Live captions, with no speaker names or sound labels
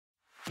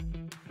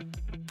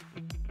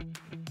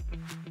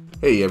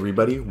Hey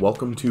everybody,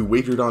 welcome to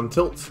Wagered on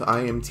Tilt.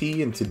 I am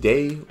T, and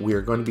today we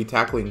are going to be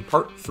tackling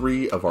part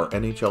 3 of our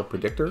NHL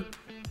Predictor.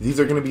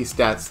 These are going to be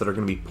stats that are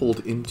going to be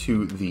pulled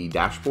into the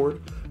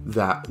dashboard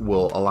that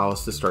will allow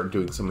us to start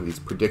doing some of these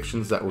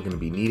predictions that we're going to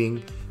be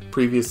needing.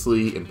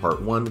 Previously, in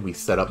part 1, we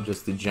set up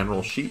just the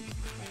general sheet.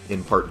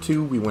 In part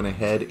 2, we went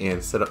ahead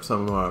and set up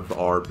some of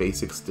our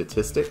basic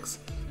statistics.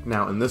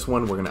 Now in this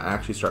one, we're going to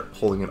actually start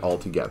pulling it all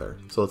together.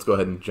 So let's go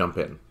ahead and jump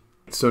in.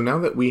 So now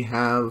that we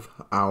have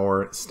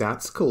our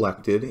stats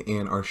collected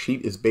and our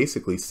sheet is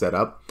basically set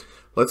up,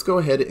 let's go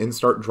ahead and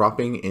start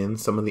dropping in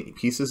some of the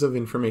pieces of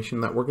information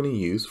that we're going to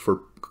use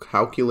for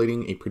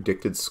calculating a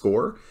predicted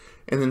score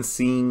and then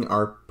seeing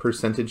our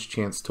percentage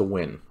chance to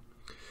win.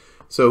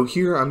 So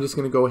here I'm just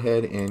going to go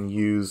ahead and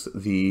use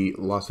the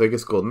Las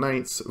Vegas Golden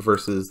Knights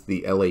versus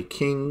the LA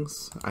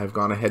Kings. I've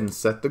gone ahead and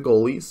set the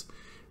goalies.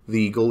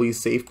 The goalies'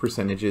 save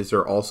percentages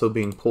are also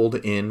being pulled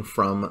in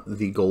from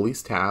the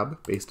goalies tab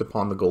based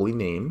upon the goalie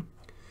name.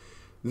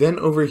 Then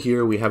over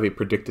here we have a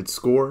predicted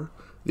score.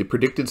 The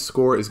predicted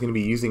score is going to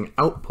be using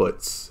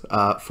outputs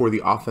for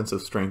the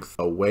offensive strength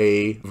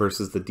away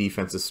versus the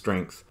defensive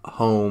strength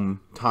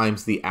home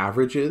times the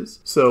averages.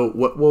 So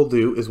what we'll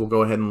do is we'll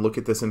go ahead and look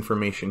at this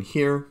information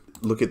here,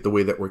 look at the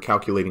way that we're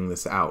calculating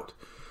this out.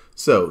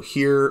 So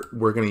here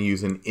we're going to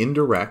use an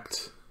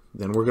indirect.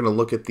 Then we're going to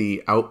look at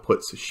the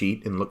outputs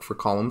sheet and look for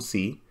column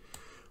C.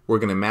 We're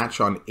going to match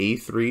on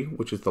A3,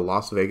 which is the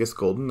Las Vegas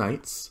Golden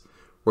Knights.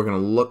 We're going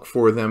to look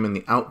for them in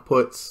the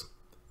outputs.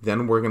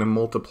 Then we're going to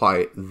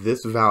multiply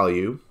this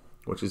value,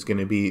 which is going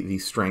to be the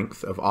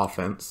strength of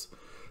offense,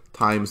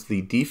 times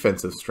the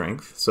defensive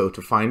strength. So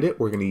to find it,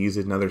 we're going to use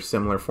another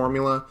similar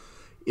formula,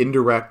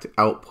 indirect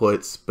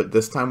outputs, but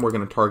this time we're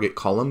going to target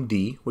column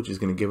D, which is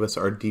going to give us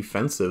our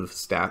defensive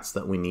stats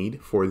that we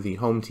need for the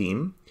home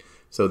team.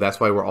 So that's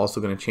why we're also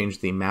going to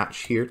change the match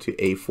here to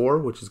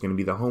A4, which is going to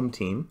be the home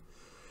team.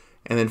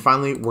 And then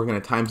finally, we're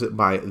going to times it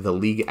by the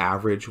league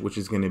average, which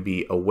is going to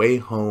be away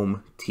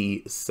home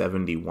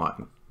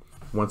T71.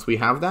 Once we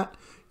have that,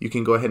 you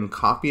can go ahead and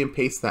copy and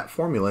paste that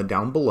formula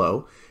down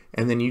below.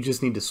 And then you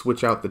just need to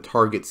switch out the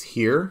targets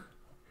here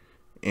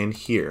and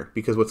here.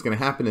 Because what's going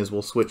to happen is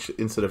we'll switch,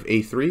 instead of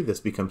A3, this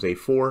becomes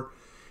A4.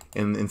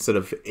 And instead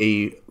of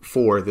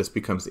A4, this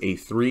becomes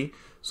A3.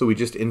 So we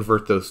just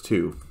invert those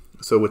two.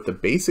 So with the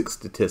basic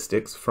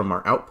statistics from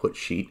our output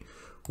sheet,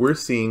 we're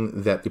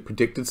seeing that the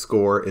predicted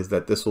score is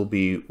that this will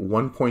be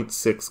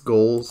 1.6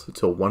 goals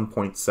to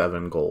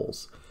 1.7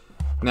 goals.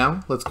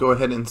 Now let's go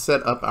ahead and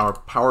set up our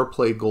power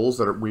play goals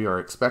that we are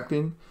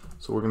expecting.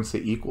 So we're going to say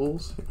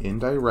equals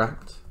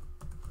indirect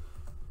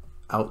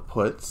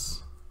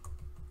outputs,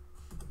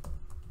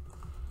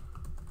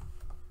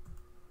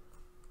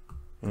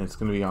 and it's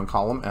going to be on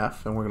column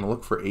F, and we're going to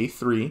look for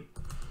A3,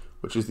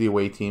 which is the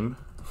away team,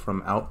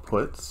 from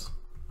outputs.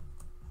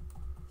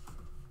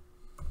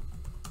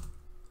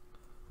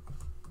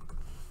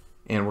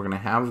 And we're going to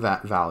have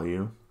that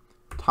value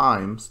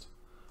times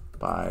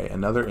by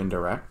another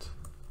indirect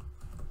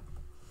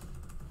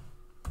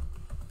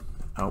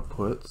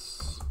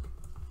outputs,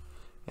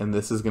 and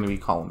this is going to be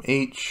column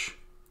H,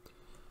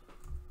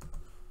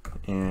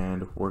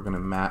 and we're going to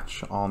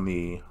match on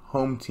the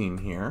home team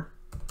here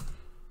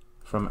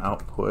from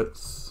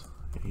outputs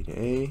A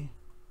to A,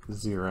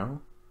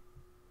 0,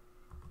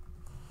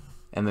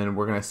 and then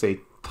we're going to say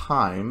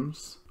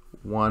times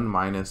 1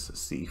 minus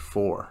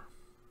C4.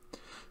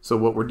 So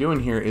what we're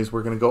doing here is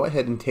we're going to go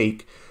ahead and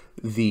take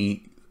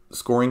the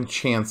scoring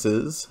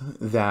chances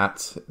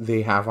that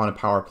they have on a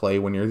power play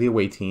when you're the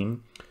away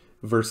team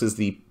versus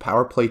the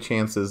power play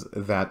chances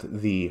that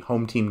the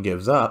home team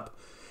gives up,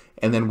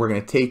 and then we're going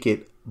to take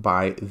it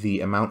by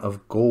the amount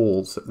of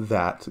goals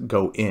that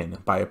go in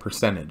by a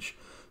percentage.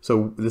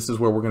 So this is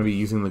where we're going to be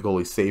using the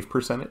goalie save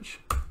percentage.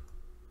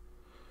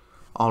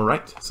 All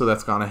right, so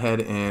that's gone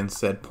ahead and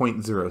said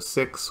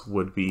 0.06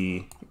 would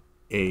be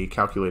a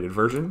calculated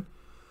version.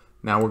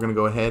 Now we're going to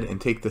go ahead and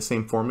take the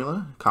same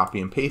formula, copy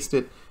and paste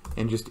it,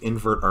 and just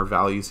invert our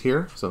values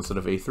here. So instead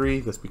of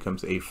A3, this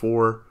becomes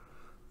A4.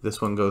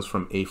 This one goes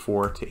from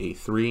A4 to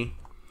A3.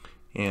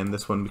 And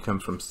this one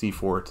becomes from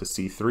C4 to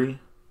C3.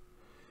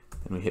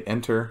 And we hit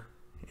enter,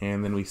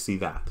 and then we see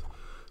that.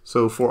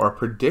 So for our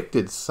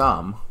predicted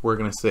sum, we're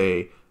going to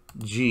say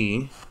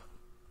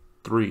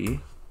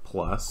G3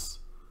 plus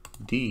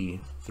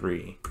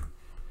D3.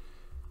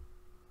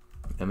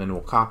 And then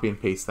we'll copy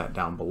and paste that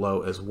down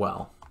below as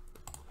well.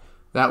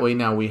 That way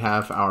now we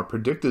have our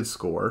predicted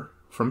score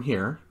from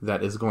here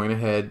that is going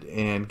ahead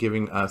and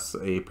giving us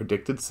a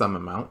predicted sum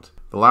amount.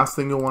 The last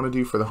thing you'll want to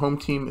do for the home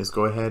team is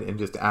go ahead and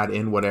just add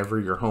in whatever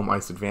your home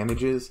ice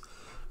advantage is.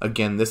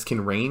 Again, this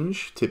can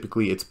range.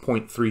 Typically it's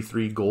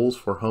 0.33 goals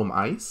for home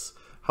ice.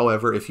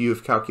 However, if you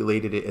have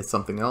calculated it as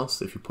something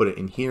else, if you put it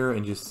in here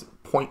and just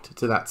point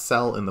to that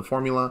cell in the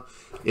formula,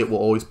 it will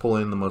always pull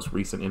in the most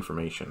recent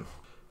information.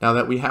 Now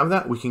that we have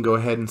that, we can go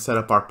ahead and set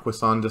up our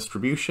Poisson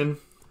Distribution.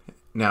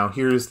 Now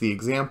here's the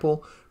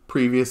example.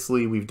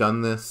 Previously we've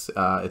done this,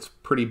 it's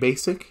pretty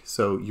basic,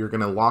 so you're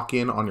going to lock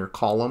in on your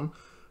column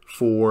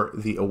for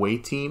the away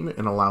team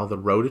and allow the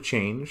row to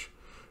change.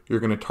 you're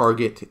going to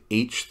target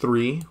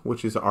H3,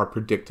 which is our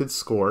predicted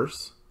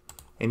scores,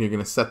 and you're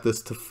going to set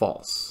this to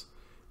false.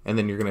 And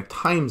then you're going to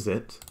times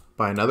it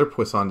by another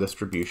Poisson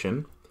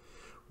distribution,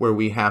 where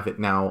we have it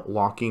now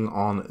locking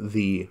on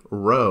the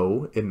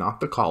row and not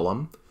the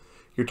column.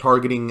 You're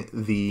targeting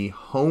the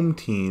home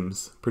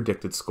team's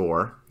predicted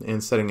score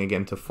and setting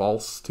again to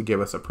false to give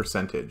us a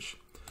percentage.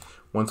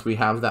 Once we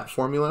have that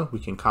formula, we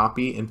can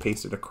copy and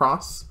paste it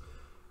across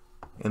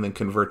and then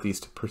convert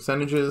these to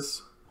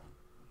percentages.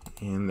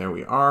 And there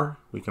we are.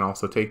 We can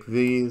also take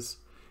these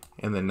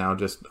and then now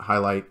just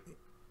highlight,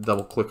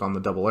 double click on the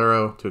double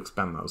arrow to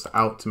expand those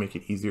out to make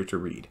it easier to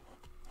read.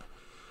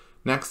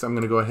 Next, I'm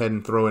going to go ahead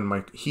and throw in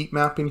my heat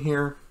map in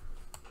here.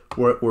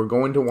 What we're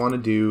going to want to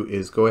do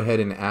is go ahead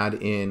and add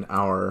in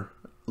our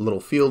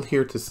little field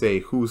here to say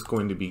who's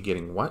going to be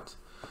getting what.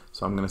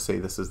 So I'm going to say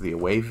this is the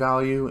away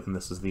value and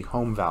this is the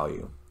home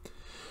value.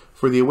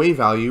 For the away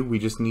value, we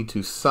just need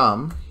to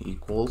sum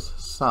equals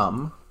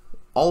sum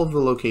all of the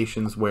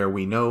locations where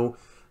we know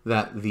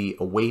that the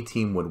away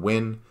team would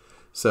win.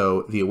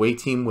 So the away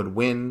team would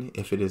win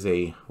if it is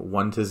a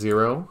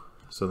 1-0.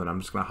 So then I'm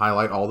just going to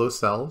highlight all those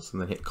cells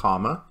and then hit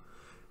comma.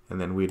 And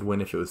then we'd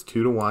win if it was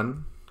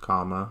 2-1,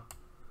 comma.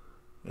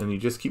 And you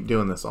just keep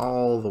doing this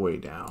all the way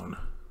down.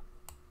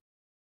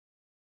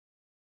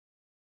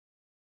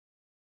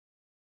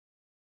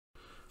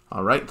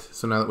 All right,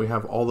 so now that we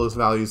have all those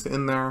values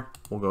in there,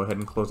 we'll go ahead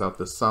and close out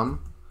the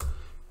sum.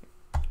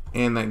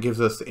 And that gives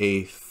us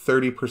a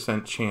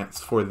 30% chance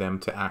for them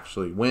to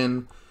actually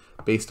win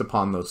based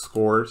upon those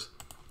scores.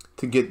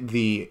 To get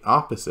the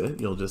opposite,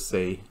 you'll just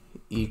say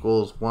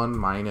equals 1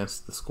 minus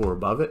the score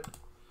above it.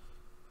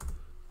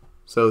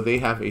 So they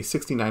have a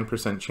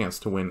 69% chance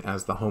to win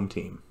as the home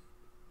team.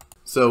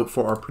 So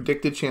for our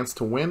predicted chance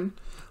to win,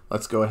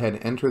 let's go ahead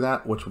and enter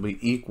that, which will be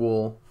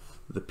equal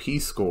the P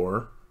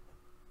score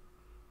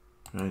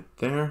right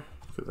there,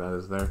 because that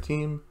is their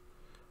team.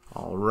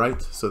 All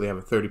right, so they have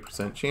a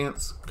 30%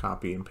 chance.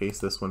 Copy and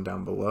paste this one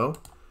down below.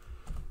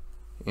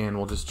 And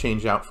we'll just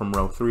change out from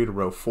row 3 to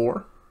row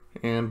 4,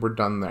 and we're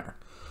done there.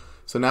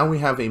 So now we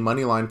have a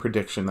money line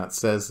prediction that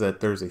says that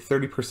there's a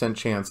 30%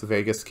 chance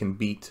Vegas can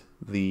beat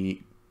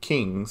the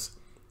Kings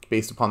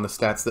based upon the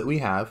stats that we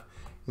have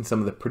and some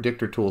of the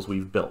predictor tools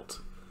we've built.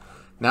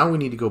 Now we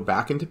need to go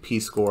back into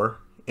P-score,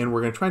 and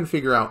we're going to try and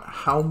figure out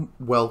how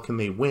well can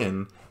they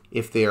win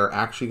if they are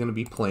actually going to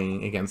be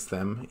playing against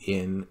them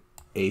in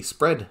a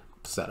spread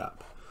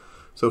setup.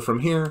 So from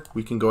here,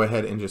 we can go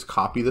ahead and just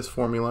copy this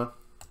formula,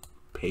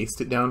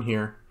 paste it down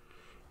here,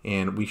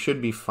 and we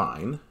should be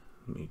fine.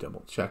 Let me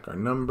double check our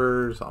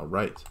numbers. All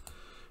right.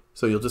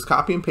 So you'll just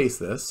copy and paste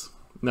this.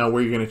 Now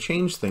where you're going to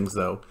change things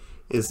though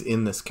is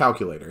in this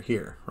calculator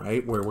here,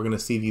 right? Where we're going to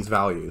see these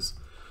values.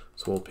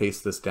 So we'll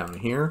paste this down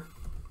here.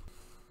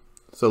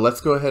 So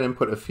let's go ahead and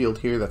put a field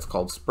here that's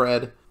called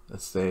spread.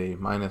 Let's say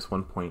minus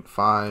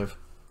 1.5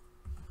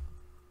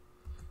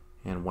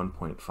 and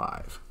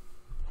 1.5.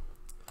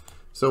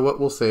 So what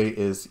we'll say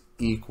is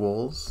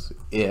equals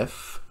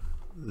if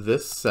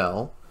this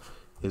cell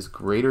is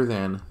greater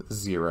than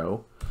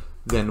 0,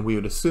 then we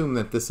would assume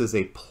that this is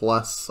a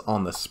plus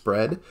on the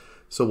spread.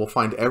 So we'll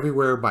find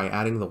everywhere by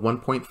adding the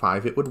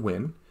 1.5 it would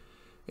win.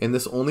 And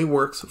this only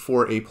works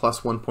for a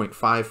plus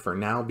 1.5 for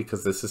now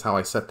because this is how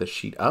I set the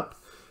sheet up.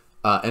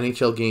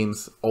 NHL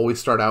games always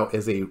start out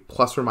as a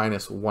plus or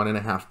minus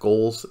 1.5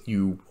 goals.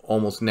 You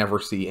almost never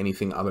see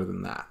anything other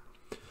than that.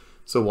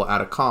 So we'll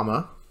add a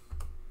comma.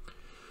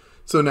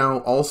 So now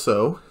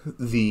also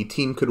the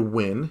team could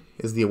win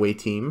is the away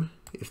team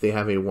if they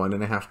have a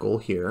 1.5 goal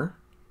here,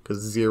 because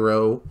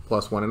 0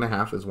 plus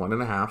 1.5 is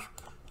 1.5.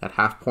 That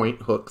half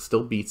point hook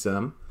still beats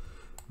them.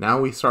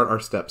 Now we start our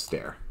step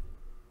stair.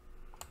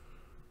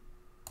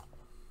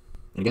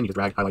 And again, you just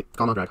drag, highlight,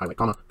 comma, drag, highlight,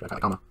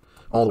 comma,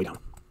 all the way down.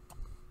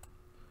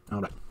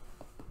 All right.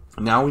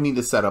 Now we need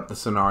to set up the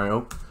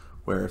scenario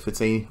where if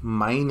it's a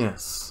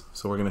minus,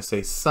 so we're going to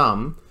say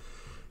sum,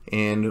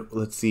 and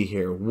let's see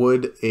here,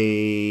 would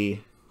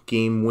a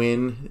game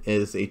win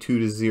as a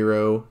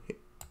 2-0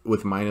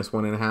 with minus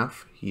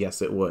 1.5?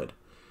 Yes, it would.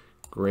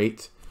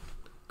 Great.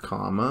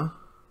 Comma.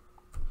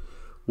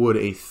 Would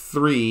a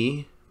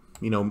 3,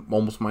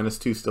 almost minus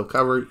 2 still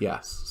cover?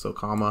 Yes. So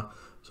comma.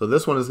 So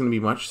this one is going to be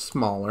much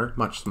smaller.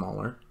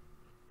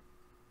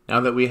 Now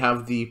that we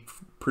have the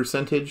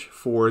percentage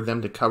for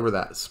them to cover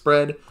that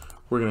spread,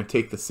 we're going to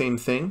take the same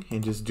thing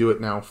and just do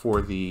it now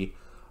for the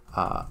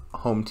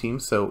home team.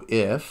 So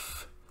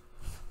if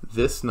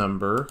this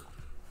number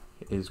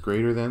is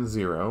greater than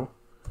 0,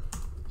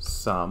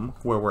 sum,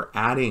 where we're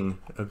adding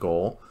a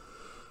goal,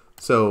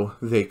 so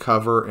they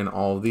cover in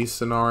all of these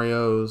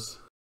scenarios.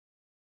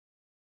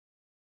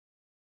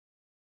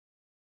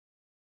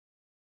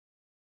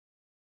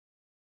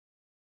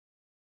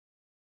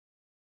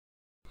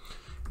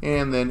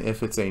 And then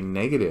if it's a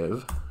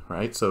negative,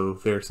 right, so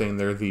they're saying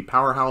they're the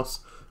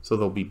powerhouse, so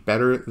they'll be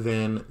better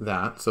than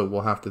that. So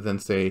we'll have to then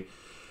say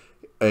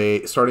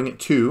starting at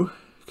 2,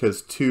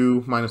 because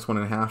 2 minus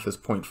 1.5 is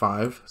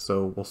 0.5,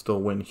 so we'll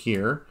still win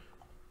here,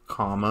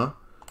 comma,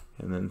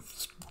 and then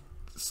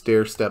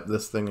stair step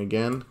this thing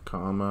again,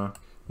 comma.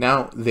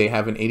 Now they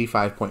have an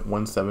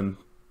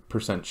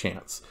 85.17%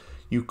 chance.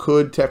 You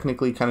could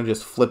technically kind of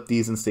just flip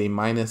these and say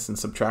minus and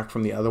subtract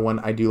from the other one.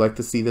 I do like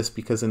to see this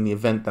because in the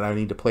event that I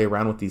need to play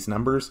around with these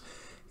numbers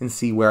and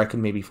see where I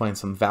can maybe find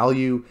some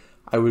value,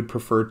 I would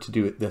prefer to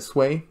do it this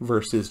way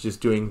versus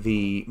just doing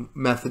the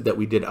method that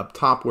we did up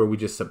top where we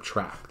just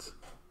subtract.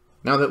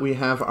 Now that we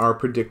have our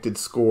predicted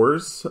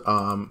scores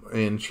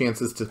and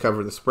chances to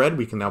cover the spread,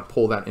 we can now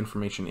pull that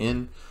information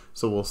in.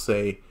 So we'll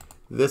say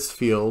this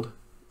field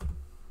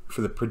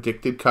for the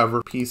predicted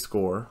cover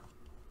P-score,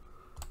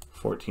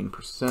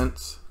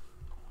 14%,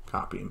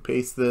 copy and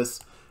paste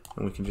this,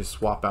 and we can just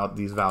swap out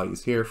these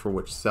values here for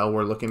which cell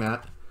we're looking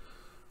at,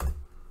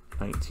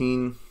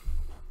 19,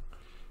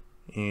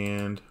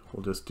 and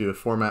we'll just do a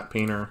format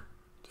painter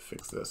to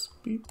fix this.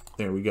 Beep.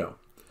 There we go.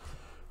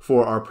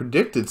 For our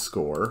predicted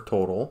score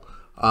total,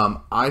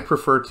 I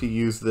prefer to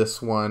use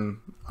this one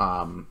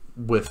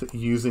with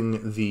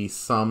using the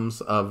sums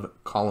of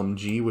column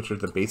G, which are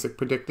the basic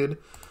predicted.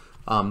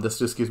 This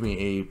just gives me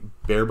a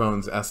bare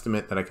bones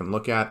estimate that I can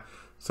look at.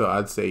 So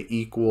I'd say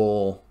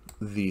equal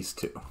these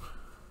two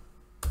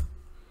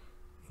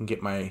and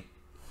get my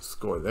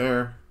score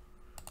there.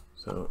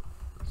 So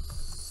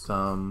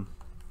sum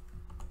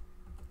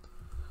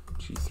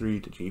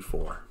G3 to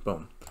G4,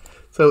 boom.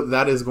 So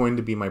that is going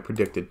to be my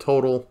predicted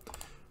total,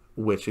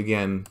 which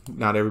again,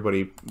 not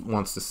everybody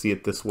wants to see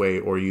it this way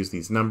or use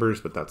these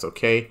numbers, but that's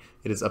okay.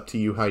 It is up to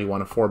you how you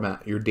want to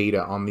format your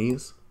data on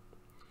these.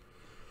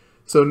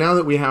 So now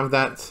that we have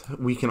that,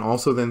 we can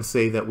also then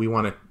say that we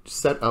want to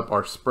set up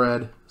our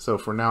spread. So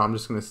for now, I'm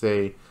just going to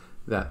say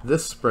that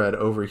this spread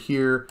over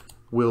here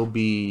will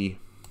be,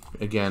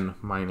 again,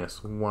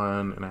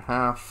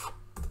 -1.5.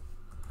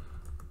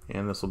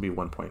 And this will be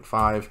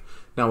 1.5.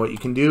 Now what you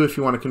can do if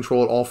you want to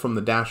control it all from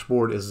the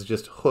dashboard is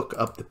just hook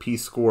up the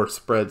P-score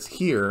spreads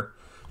here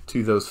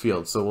to those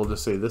fields. So we'll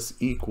just say this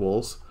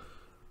equals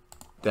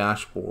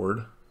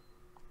dashboard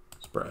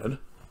spread,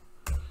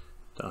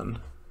 done.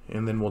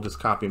 And then we'll just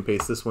copy and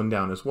paste this one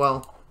down as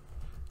well.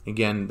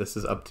 Again, this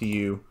is up to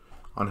you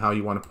on how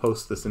you want to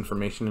post this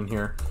information in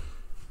here.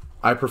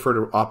 I prefer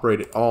to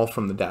operate it all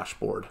from the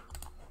dashboard.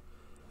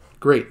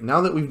 Great,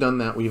 now that we've done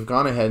that, we've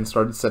gone ahead and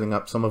started setting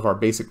up some of our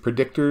basic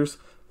predictors.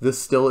 This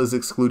still is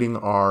excluding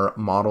our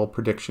model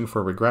prediction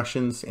for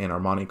regressions and our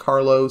Monte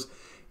Carlos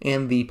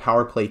and the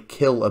power play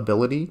kill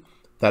ability.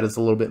 That is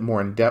a little bit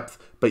more in depth,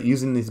 but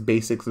using these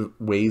basic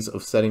ways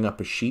of setting up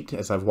a sheet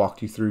as I've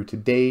walked you through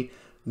today,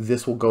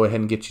 this will go ahead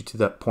and get you to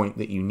that point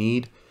that you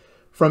need.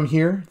 From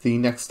here, the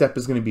next step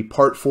is going to be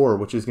part 4,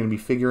 which is going to be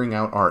figuring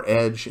out our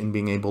edge and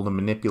being able to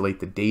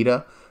manipulate the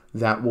data.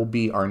 That will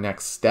be our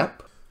next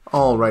step.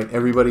 All right,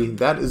 everybody,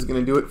 that is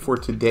going to do it for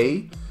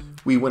today.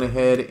 We went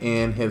ahead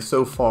and have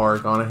so far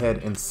gone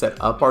ahead and set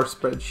up our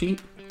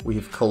spreadsheet.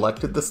 We've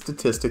collected the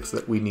statistics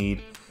that we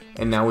need,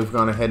 and now we've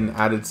gone ahead and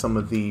added some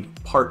of the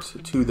parts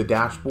to the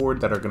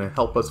dashboard that are going to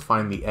help us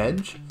find the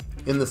edge.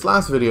 In this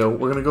last video,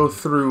 we're going to go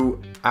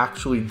through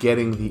actually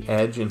getting the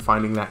edge and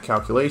finding that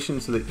calculation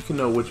so that you can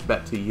know which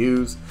bet to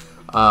use.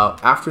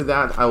 After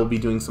that, I will be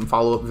doing some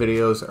follow-up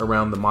videos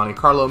around the Monte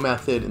Carlo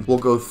method, and we'll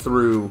go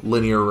through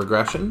linear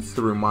regressions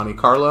through Monte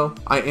Carlo.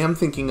 I am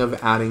thinking of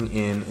adding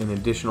in an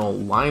additional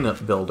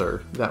lineup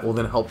builder that will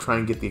then help try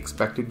and get the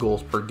expected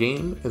goals per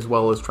game, as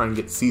well as try and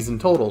get season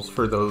totals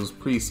for those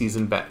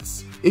preseason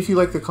bets. If you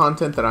like the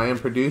content that I am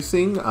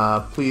producing,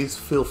 please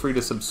feel free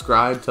to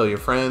subscribe, tell your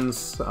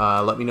friends,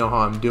 let me know how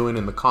I'm doing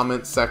in the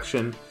comments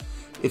section.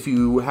 If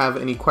you have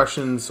any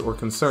questions or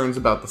concerns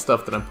about the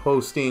stuff that I'm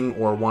posting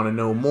or want to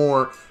know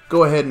more,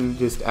 go ahead and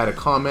just add a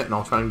comment and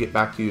I'll try and get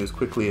back to you as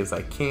quickly as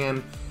I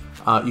can.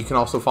 You can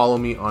also follow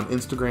me on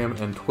Instagram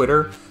and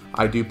Twitter.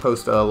 I do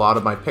post a lot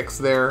of my picks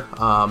there.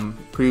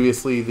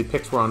 Previously, the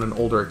picks were on an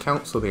older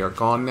account, so they are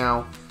gone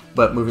now.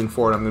 But moving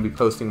forward, I'm going to be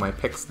posting my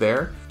picks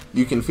there.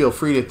 You can feel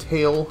free to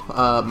tail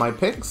my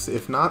picks.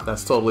 If not,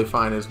 that's totally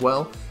fine as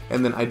well.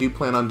 And then I do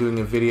plan on doing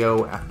a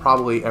video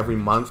probably every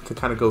month to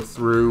kind of go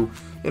through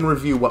and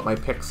review what my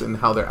picks and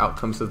how their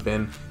outcomes have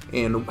been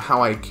and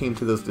how I came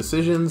to those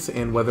decisions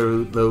and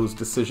whether those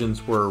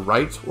decisions were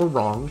right or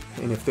wrong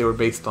and if they were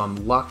based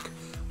on luck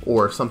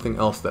or something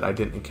else that I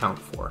didn't account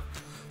for.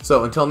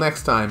 So until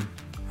next time,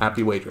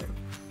 happy wagering.